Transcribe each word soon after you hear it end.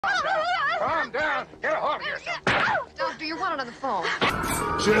Calm down. Get a hold of yourself. Doctor, you're wanted on the phone.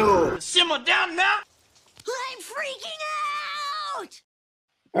 Chill. Simmer down now. I'm freaking out!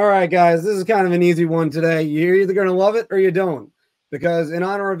 All right, guys, this is kind of an easy one today. You're either going to love it or you don't. Because in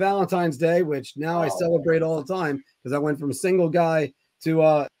honor of Valentine's Day, which now I celebrate all the time, because I went from a single guy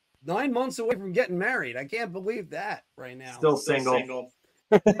to 9 months away from getting married. I can't believe that right now. Still single.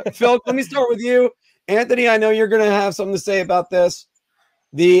 Phil, let me start with you. Anthony, I know you're going to have something to say about this.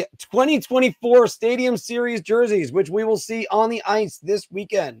 The 2024 Stadium Series jerseys, which we will see on the ice this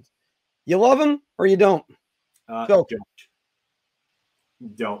weekend. You love them or you don't? Phil.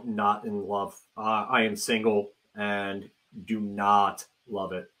 Not in love. I am single and do not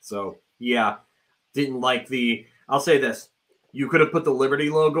love it. So, yeah, didn't like I'll say this. You could have put the Liberty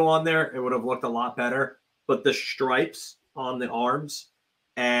logo on there. It would have looked a lot better. But the stripes on the arms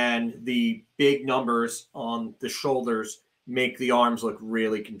and the big numbers on the shoulders make the arms look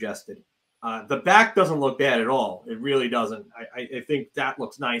really congested. The back doesn't look bad at all. It really doesn't. I think that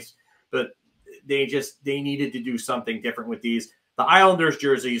looks nice, but they needed to do something different with these. The Islanders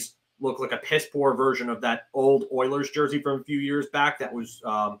jerseys look like a piss poor version of that old Oilers jersey from a few years back. That was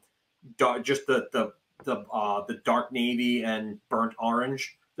just the dark navy and burnt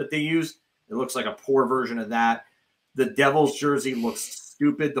orange that they used. It looks like a poor version of that. The Devils jersey looks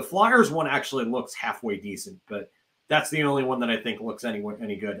stupid. The Flyers one actually looks halfway decent, but that's the only one that I think looks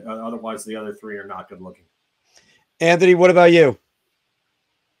any good. Otherwise, the other three are not good looking. Anthony, what about you?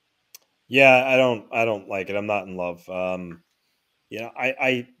 Yeah, I don't like it. I'm not in love. I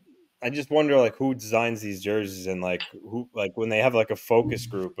just wonder like who designs these jerseys and like who like when they have like a focus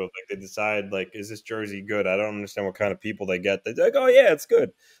group of like they decide like is this jersey good? I don't understand what kind of people they get. They're like, oh yeah, it's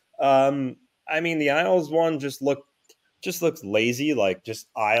good. I mean the Isles one just looks lazy, like just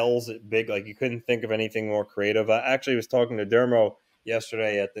aisles big. Like you couldn't think of anything more creative. I actually was talking to Dermo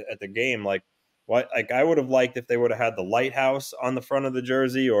yesterday at the game. Like what? Like I would have liked if they would have had the lighthouse on the front of the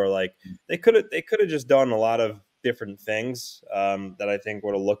jersey, or like they could have just done a lot of different things that I think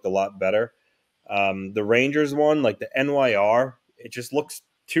would have looked a lot better. The Rangers one, like the NYR, it just looks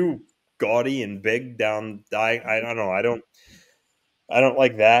too gaudy and big down. I don't know. I don't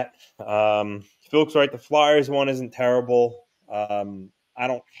like that. Phil's right. The Flyers one isn't terrible. I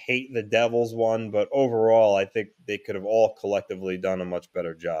don't hate the Devils one, but overall, I think they could have all collectively done a much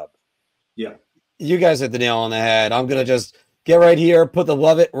better job. Yeah. You guys hit the nail on the head. I'm going to just get right here, put the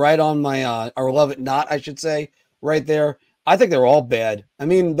love it right on my, or love it not, I should say, right there. I think they're all bad. I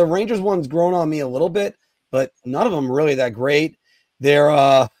mean, the Rangers one's grown on me a little bit, but none of them really that great. They're,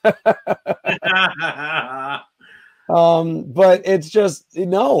 but it's just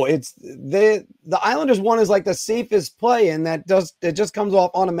it's the Islanders one is like the safest play, and it just comes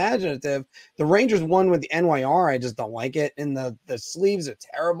off unimaginative. The Rangers one with the NYR, I just don't like it, and the sleeves are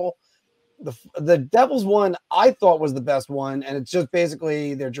terrible. The Devils one I thought was the best one, and it's just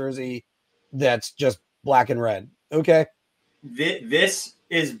basically their jersey that's just black and red. Okay, this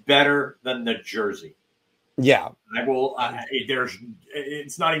is better than the jersey. Yeah, I will.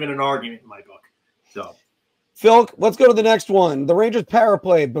 It's not even an argument in my book. So. Phil, let's go to the next one. The Rangers power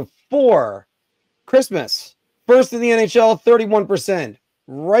play before Christmas. First in the NHL, 31%.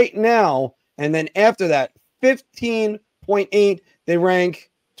 Right now, and then after that, 15.8. They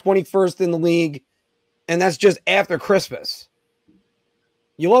rank 21st in the league, and that's just after Christmas.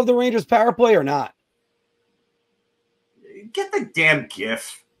 You love the Rangers power play or not? Get the damn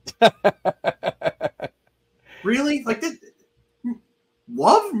GIF. Really? Like this?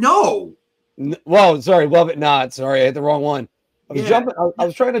 Love? No. Well, sorry, love it not. Sorry, I hit the wrong one. I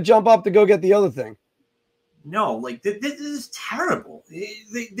was trying to jump up to go get the other thing. No, like this is terrible.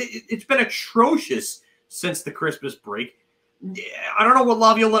 It's been atrocious since the Christmas break. I don't know what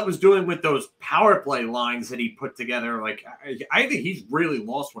Laviolette was doing with those power play lines that he put together. Like I think he's really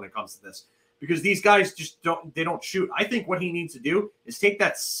lost when it comes to this because these guys just don't shoot. I think what he needs to do is take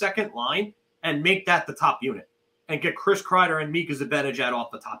that second line and make that the top unit and get Chris Kreider and Mika Zibanejad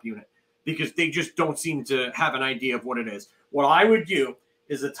off the top unit. Because they just don't seem to have an idea of what it is. What I would do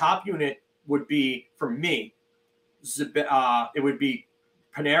is the top unit would be, for me, it would be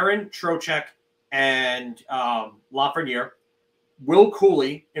Panarin, Trocheck, and Lafreniere, Will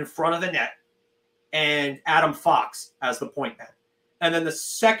Cooley in front of the net, and Adam Fox as the point man. And then the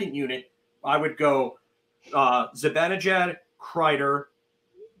second unit, I would go Zibanejad, Kreider,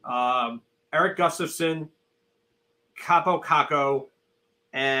 Eric Gustafsson, Capo Caco,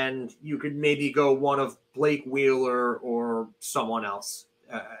 and you could maybe go one of Blake Wheeler or someone else.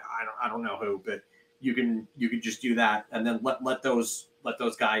 I don't know who, but you could just do that, and then let those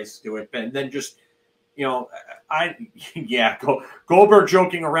guys do it, and then just Goldberg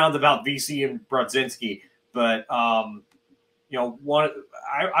joking around about VC and Brodzinski, but I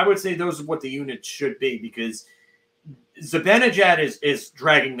would say those are what the units should be, because Zibanejad is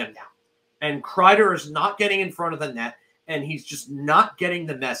dragging them down, and Kreider is not getting in front of the net, and he's just not getting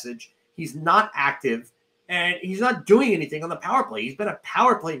the message. He's not active, and he's not doing anything on the power play. He's been a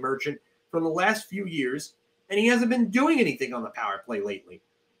power play merchant for the last few years, and he hasn't been doing anything on the power play lately.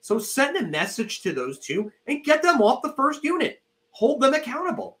 So send a message to those two and get them off the first unit. Hold them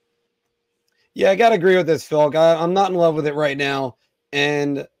accountable. Yeah, I got to agree with this, Phil. I'm not in love with it right now.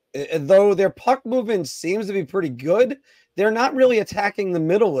 And though their puck movement seems to be pretty good, they're not really attacking the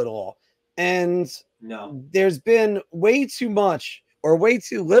middle at all. And there's been way too much or way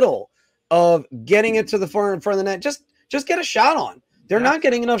too little of getting it to the far in front of the net. Just get a shot on. They're not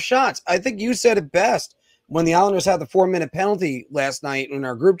getting enough shots. I think you said it best when the Islanders had the 4-minute penalty last night in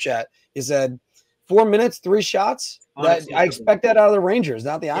our group chat. You said 4 minutes, 3 shots. I expect that out of the Rangers,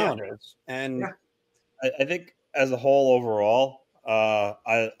 not the Islanders. And I think as a whole overall,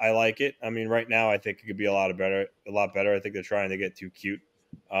 I like it. I mean, right now I think it could be a lot better. I think they're trying to get too cute,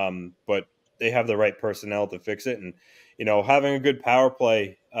 but they have the right personnel to fix it. And having a good power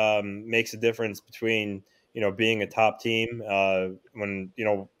play makes a difference between being a top team. When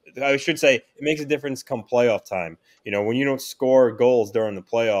I should say it makes a difference come playoff time. When you don't score goals during the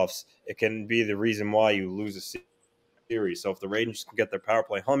playoffs, it can be the reason why you lose a series. So if the Rangers can get their power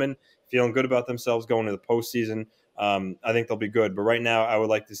play humming, feeling good about themselves going to the postseason, I think they'll be good. But right now, I would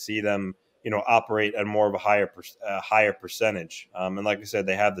like to see them, operate at more of a higher percentage. And like I said,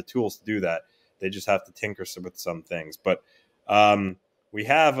 they have the tools to do that. They just have to tinker with some things. But we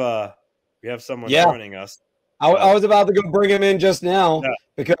have someone joining us. I was about to go bring him in just now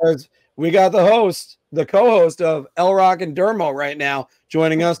because we got the co-host of El Rock and Dermo right now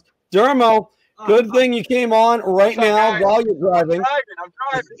joining us. Dermo, good thing you came on right now while you're driving. I'm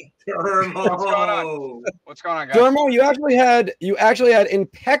driving. Dermo. What's going on, guys? Dermo, you actually had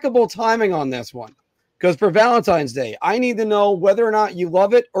impeccable timing on this one, because for Valentine's Day, I need to know whether or not you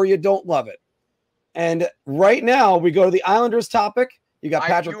love it or you don't love it. And right now, we go to the Islanders topic. You got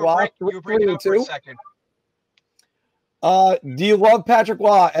Patrick Roy, 3-2. Do you love Patrick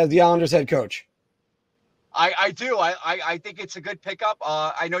Roy as the Islanders head coach? I do. I think it's a good pickup.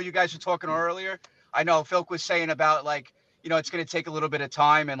 I know you guys were talking earlier. I know Phil was saying about it's going to take a little bit of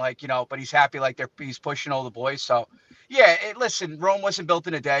time and but he's happy he's pushing all the boys. So yeah, listen, Rome wasn't built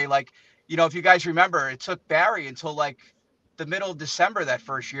in a day. If you guys remember, it took Barry until the middle of December that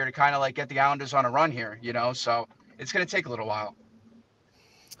first year to kind of get the Islanders on a run here. So it's going to take a little while.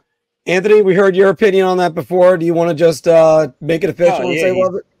 Anthony, we heard your opinion on that before. Do you want to just make it official and say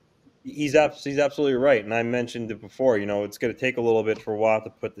love it? He's absolutely right. And I mentioned it before, it's going to take a little bit for Watt to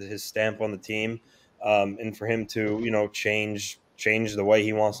put his stamp on the team and for him to, change the way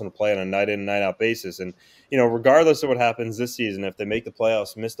he wants them to play on a night in and night out basis. And, regardless of what happens this season, if they make the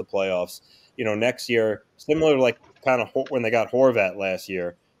playoffs, miss the playoffs, next year, similar to kind of when they got Horvat last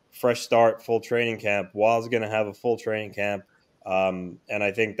year, fresh start, full training camp, Watt's going to have a full training camp. And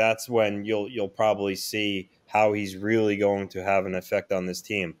I think that's when you'll probably see how he's really going to have an effect on this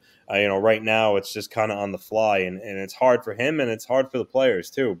team. Right now it's just kind of on the fly, and it's hard for him and it's hard for the players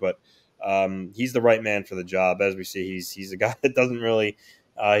too. But he's the right man for the job. As we see, he's a guy that doesn't really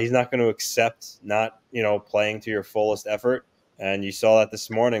he's not going to accept not playing to your fullest effort. And you saw that this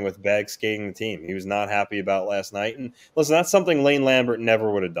morning with bag skating the team. He was not happy about last night. And listen, that's something Lane Lambert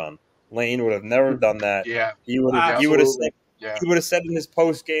never would have done. Lane would have never done that. Yeah, he would have said. Yeah. He would have said in his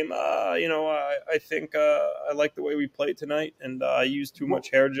post game, I think I like the way we played tonight, and I used too much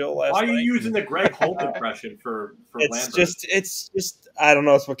hair gel last night. Why are you using the Greg Holt impression for Lambert? It's just I don't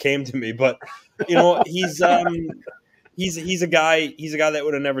know. It's what came to me, but he's a guy that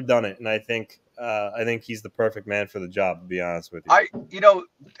would have never done it, and I think he's the perfect man for the job. To be honest with you,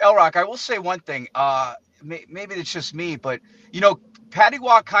 El Rock, I will say one thing. Maybe it's just me, but Patty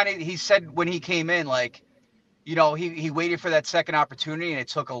Waugh he said when he came in he waited for that second opportunity and it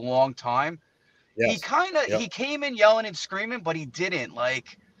took a long time. Yes. He came in yelling and screaming, but he didn't. I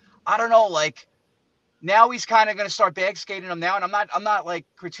don't know. Now he's kind of going to start bag skating him now, and I'm not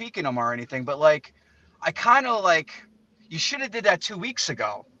critiquing him or anything, but I kind of you should have did that 2 weeks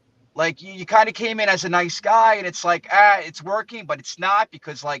ago. You kind of came in as a nice guy, and it's it's working, but it's not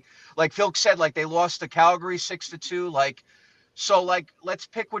because like Phil said, they lost to Calgary 6-2. So let's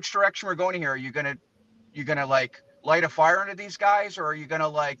pick which direction we're going here. Are you gonna light a fire under these guys, or are you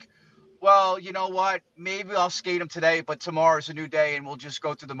gonna well, you know what, maybe I'll skate them today, but tomorrow's a new day and we'll just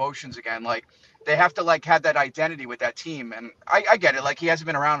go through the motions again. They have to have that identity with that team. And I get it. He hasn't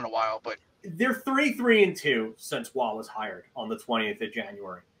been around in a while, but they're 3-3-2 since Wall was hired on the 20th of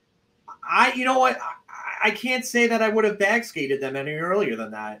January. You know what? I can't say that I would have bag skated them any earlier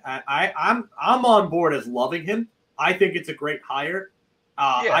than that. I'm on board as loving him. I think it's a great hire.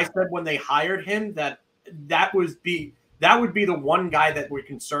 I said when they hired him that would be the one guy that would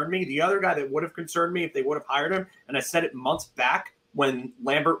concern me. The other guy that would have concerned me if they would have hired him, and I said it months back when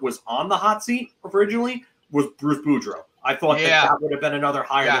Lambert was on the hot seat originally, was Bruce Boudreau. I thought that would have been another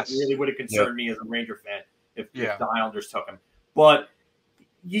hire that really would have concerned me as a Ranger fan if the Islanders took him. But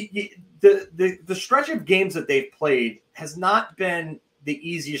the stretch of games that they've played has not been the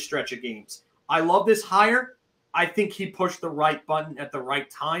easiest stretch of games. I love this hire. I think he pushed the right button at the right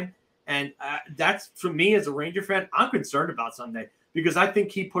time. And that's, for me as a Ranger fan, I'm concerned about Sunday because I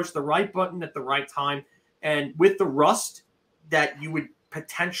think he pushed the right button at the right time. And with the rust that you would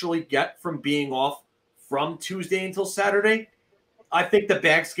potentially get from being off from Tuesday until Saturday, I think the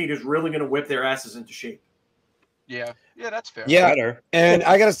bag skate is really going to whip their asses into shape. Yeah, that's fair. Yeah, and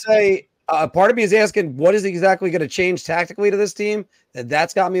I got to say, part of me is asking, what is exactly going to change tactically to this team?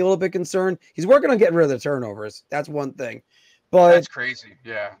 That's got me a little bit concerned. He's working on getting rid of the turnovers. That's one thing. But that's crazy.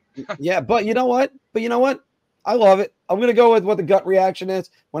 Yeah. Yeah, but you know what? I love it. I'm going to go with what the gut reaction is.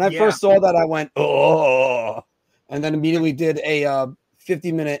 When I first saw that, I went, oh, and then immediately did a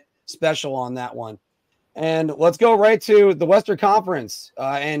 50-minute special on that one. And let's go right to the Western Conference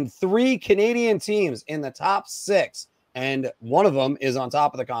and 3 Canadian teams in the top 6. And one of them is on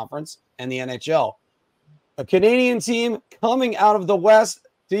top of the conference and the NHL. A Canadian team coming out of the West.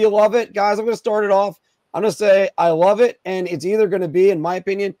 Do you love it? Guys, I'm going to start it off. I'm going to say I love it, and it's either going to be, in my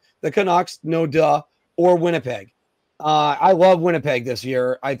opinion, the Canucks, no duh, or Winnipeg. I love Winnipeg this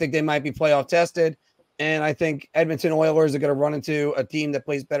year. I think they might be playoff tested, and I think Edmonton Oilers are going to run into a team that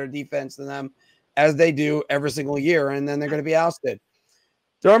plays better defense than them, as they do every single year, and then they're going to be ousted.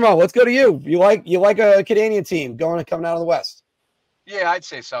 Dermo, let's go to you. You like a Canadian team coming out of the West? Yeah, I'd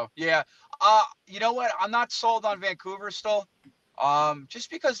say so. Yeah. You know what? I'm not sold on Vancouver still.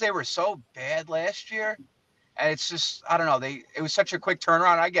 Just because they were so bad last year, and it's just, I don't know. It was such a quick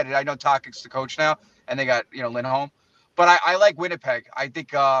turnaround. I get it. I know Tocchet's the coach now, and they got Lindholm, but I like Winnipeg. I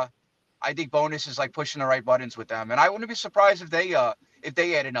think Bonus is like pushing the right buttons with them, and I wouldn't be surprised if they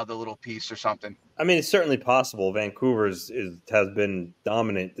add another little piece or something. I mean, it's certainly possible. Vancouver has been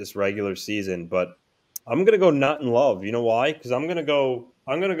dominant this regular season, but I'm gonna go not in love. You know why? Because I'm gonna go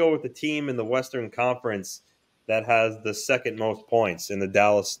with the team in the Western Conference that has the second most points in the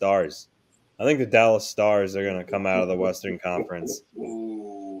Dallas Stars. I think the Dallas Stars are going to come out of the Western Conference.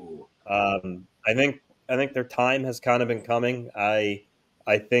 I think their time has kind of been coming. I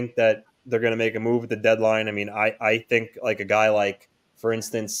think that they're going to make a move at the deadline. I mean, I think like a guy like, for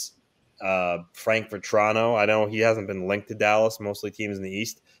instance, Frank Vetrano. I know he hasn't been linked to Dallas, mostly teams in the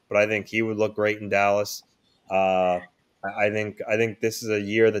East, but I think he would look great in Dallas. I think this is a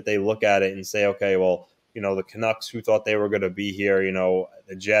year that they look at it and say, okay, well, the Canucks, who thought they were going to be here,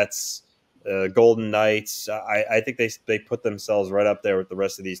 the Jets, Golden Knights. I think they put themselves right up there with the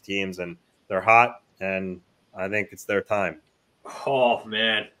rest of these teams, and they're hot, and I think it's their time. Oh,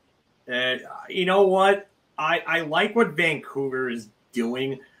 man. You know what? I like what Vancouver is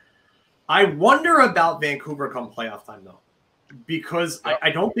doing. I wonder about Vancouver come playoff time, though, because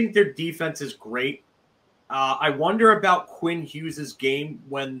I don't think their defense is great. I wonder about Quinn Hughes' game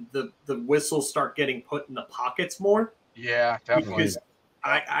when the whistles start getting put in the pockets more. Yeah, definitely. Because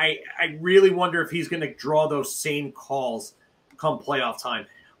I really wonder if he's going to draw those same calls come playoff time.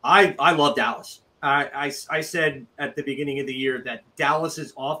 I love Dallas. I said at the beginning of the year that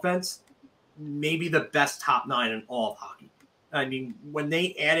Dallas's offense may be the best top 9 in all of hockey. I mean, when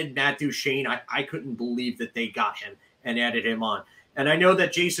they added Matt Duchene, I couldn't believe that they got him and added him on. And I know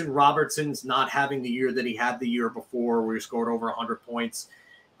that Jason Robertson's not having the year that he had the year before where he scored over 100 points.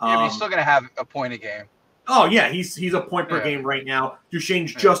 Yeah, but he's still going to have a point a game. Oh, yeah, he's a point per game right now.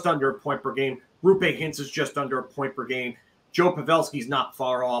 Duchene's just under a point per game. Rupe Hintz is just under a point per game. Joe Pavelski's not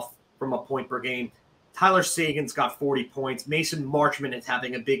far off from a point per game. Tyler Sagan's got 40 points. Mason Marchment is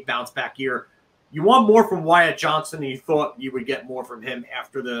having a big bounce-back year. You want more from Wyatt Johnson, and you thought you would get more from him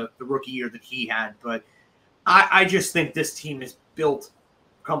after the rookie year that he had. But I just think this team is built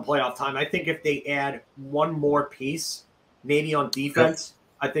come playoff time. I think if they add one more piece, maybe on defense,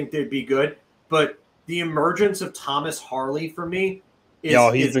 I think they'd be good. But the emergence of Thomas Harley for me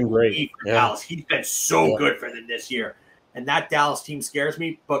he's been great for Dallas. He's been so good for them this year. And that Dallas team scares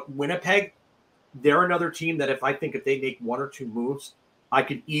me. But Winnipeg, they're another team that if they make one or two moves, I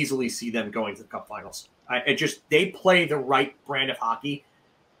could easily see them going to the Cup Finals. They play the right brand of hockey,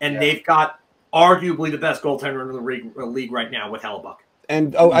 and they've got arguably the best goaltender in the league right now with Hellebuck.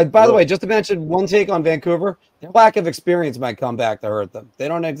 And by the way, just to mention one take on Vancouver, their lack of experience might come back to hurt them. They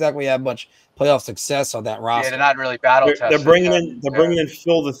don't exactly have much playoff success on that roster. Yeah, they're not really battle tested. They're bringing in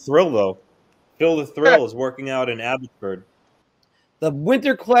Phil the Thrill though. Phil the Thrill is working out in Abbotsford. The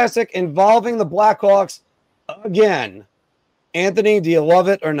Winter Classic involving the Blackhawks again. Anthony, do you love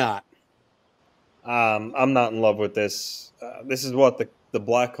it or not? I'm not in love with this. This is what the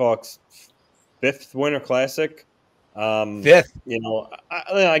Blackhawks' 5th Winter Classic. 5th.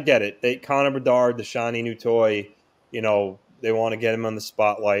 I get it. Connor Bedard, the shiny new toy. They want to get him on the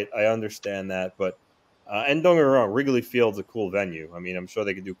spotlight. I understand that, but and don't get me wrong, Wrigley Field's a cool venue. I mean, I'm sure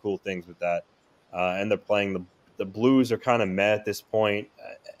they could do cool things with that. And they're playing the Blues are kind of meh at this point.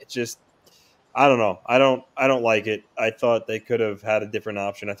 It's just. I don't know. I don't like it. I thought they could have had a different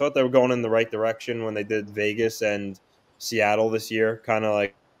option. I thought they were going in the right direction when they did Vegas and Seattle this year, kind of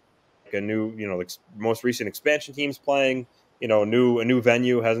like a new, most recent expansion teams playing, a new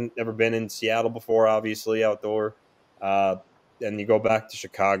venue, hasn't ever been in Seattle before, obviously outdoor. And you go back to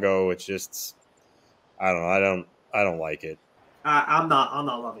Chicago, it's just, I don't know. I don't like it. I'm not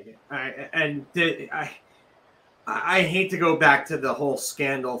loving it. I hate to go back to the whole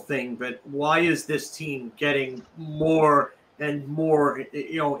scandal thing, but why is this team getting more and more,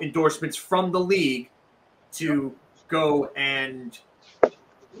 endorsements from the league to go and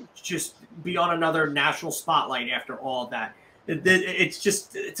just be on another national spotlight after all of that?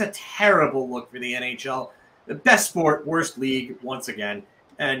 It's a terrible look for the NHL. The best sport, worst league once again.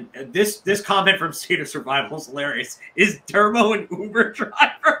 And this comment from State of Survival is hilarious. Is Dermo an Uber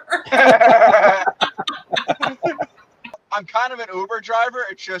driver? I'm kind of an Uber driver.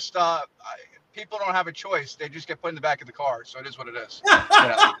 It's just people don't have a choice. They just get put in the back of the car. So it is what it is.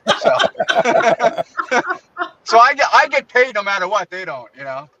 So I get paid no matter what. They don't,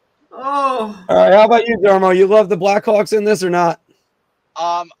 Oh. All right. How about you, Dermo? You love the Blackhawks in this or not?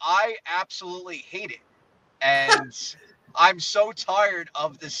 I absolutely hate it. And I'm so tired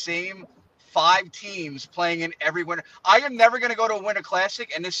of the same 5 teams playing in every winter. I am never going to go to a Winter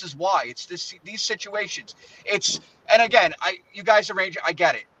Classic, and this is why. It's these situations. And again, you guys are Rangers. I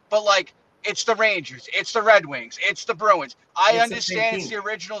get it, but it's the Rangers, it's the Red Wings, it's the Bruins. I understand it's the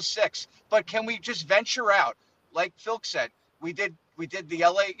original 6, but can we just venture out? Like Phil said, we did the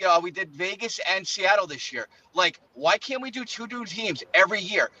LA, we did Vegas and Seattle this year. Why can't we do 2 new teams every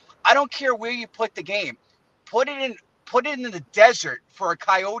year? I don't care where you put the game. Put it in the desert for a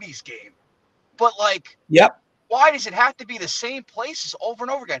Coyotes game. But yep. Why does it have to be the same places over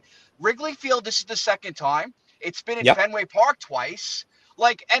and over again? Wrigley Field, this is the 2nd time. It's been at Fenway Park twice.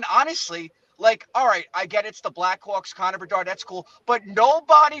 And honestly, all right, I get it's the Blackhawks, Connor Bedard, that's cool. But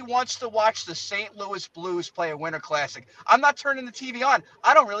nobody wants to watch the St. Louis Blues play a Winter Classic. I'm not turning the TV on.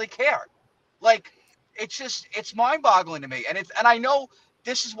 I don't really care. It's mind-boggling to me. And I know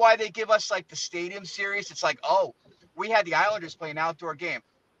this is why they give us the Stadium Series. It's we had the Islanders play an outdoor game.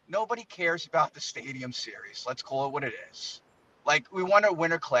 Nobody cares about the Stadium Series. Let's call it what it is. We won a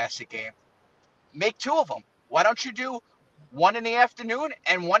Winter Classic game. Make 2 of them. Why don't you do 1 in the afternoon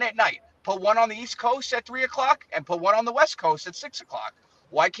and 1 at night? Put 1 on the East Coast at 3 o'clock and put 1 on the West Coast at 6 o'clock.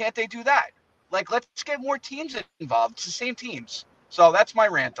 Why can't they do that? Let's get more teams involved. It's the same teams. So that's my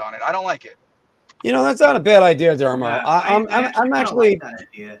rant on it. I don't like it. That's not a bad idea, Dermo. Yeah, I'm actually like that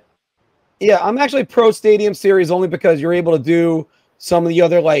idea. Yeah, I'm actually pro Stadium Series only because you're able to do some of the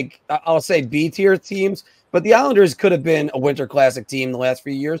other, I'll say B-tier teams. But the Islanders could have been a Winter Classic team the last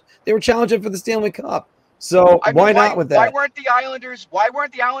few years. They were challenging for the Stanley Cup. So why not with that? Why weren't the Islanders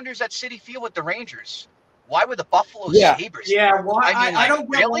at Citi Field with the Rangers? Why were the Buffalo Sabres? Yeah, why? I don't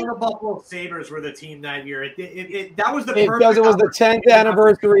get why the Buffalo Sabres were the team that year. That was the perfect because it was the 10th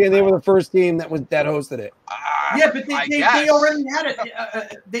anniversary and they were the first team that hosted it. Yeah, but they already had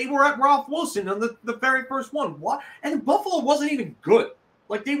it. They were at Ralph Wilson on the very first one. What? And Buffalo wasn't even good.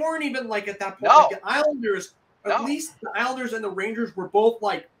 They weren't even at that point. No. The Islanders, at least the Islanders and the Rangers were both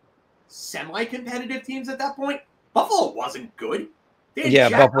semi-competitive teams at that point. Buffalo wasn't good.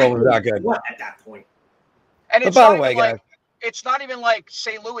 Buffalo was not good at that point. And it's by the way, guys, it's not even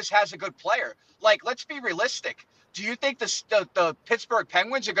St. Louis has a good player. Let's be realistic. Do you think the Pittsburgh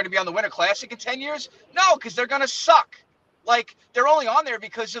Penguins are going to be on the Winter Classic in 10 years? No, because they're going to suck. They're only on there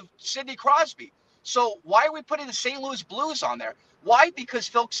because of Sidney Crosby. So why are we putting the St. Louis Blues on there? Why? Because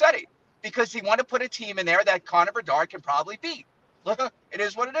Phil said it. Because he wanted to put a team in there that Connor Bedard can probably beat. It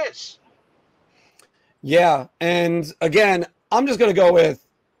is what it is. Yeah, and again, I'm just going to go with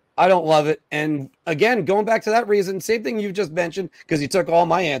I don't love it. And again, going back to that reason, same thing you just mentioned, because you took all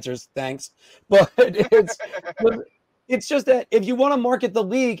my answers. Thanks. But it's just that if you want to market the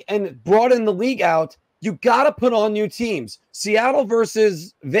league and broaden the league out, You got to put on new teams. Seattle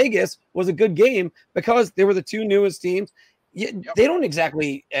versus Vegas was a good game because they were the two newest teams. They don't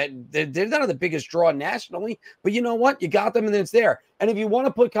exactly, they're not the biggest draw nationally, but you know what? You got them and it's there. And if you want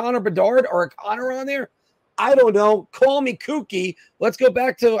to put Connor Bedard or a Connor on there, I don't know. Call me kooky. Let's go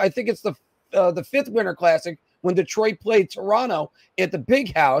back to, I think it's the fifth Winter Classic when Detroit played Toronto at the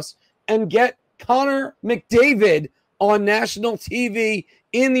Big House and get Connor McDavid on national TV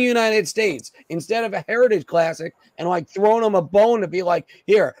in the United States instead of a Heritage Classic and like throwing them a bone to be like,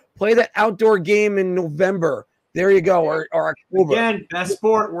 here, play that outdoor game in November. There you go, or October. Again, best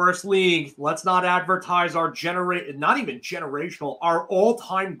sport, worst league. Let's not advertise our not even generational, our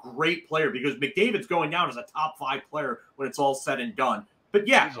all-time great player, because McDavid's going down as a top 5 player when it's all said and done. But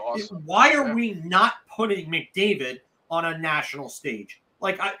yeah, awesome. Why are we not putting McDavid on a national stage?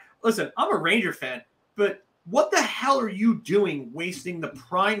 Like, listen, I'm a Ranger fan, but what the hell are you doing wasting the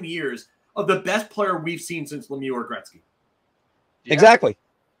prime years of the best player we've seen since Lemieux or Gretzky? Yeah. Exactly.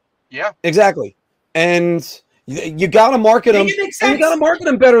 Yeah. Exactly. And you got to market them. You got to market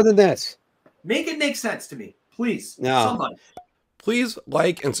them better than this. Make it make sense to me, please. No. Somebody. Please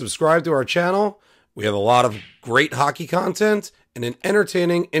like and subscribe to our channel. We have a lot of great hockey content and an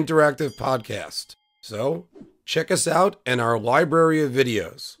entertaining interactive podcast. So check us out and our library of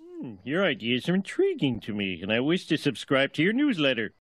videos. Your ideas are intriguing to me, and I wish to subscribe to your newsletter.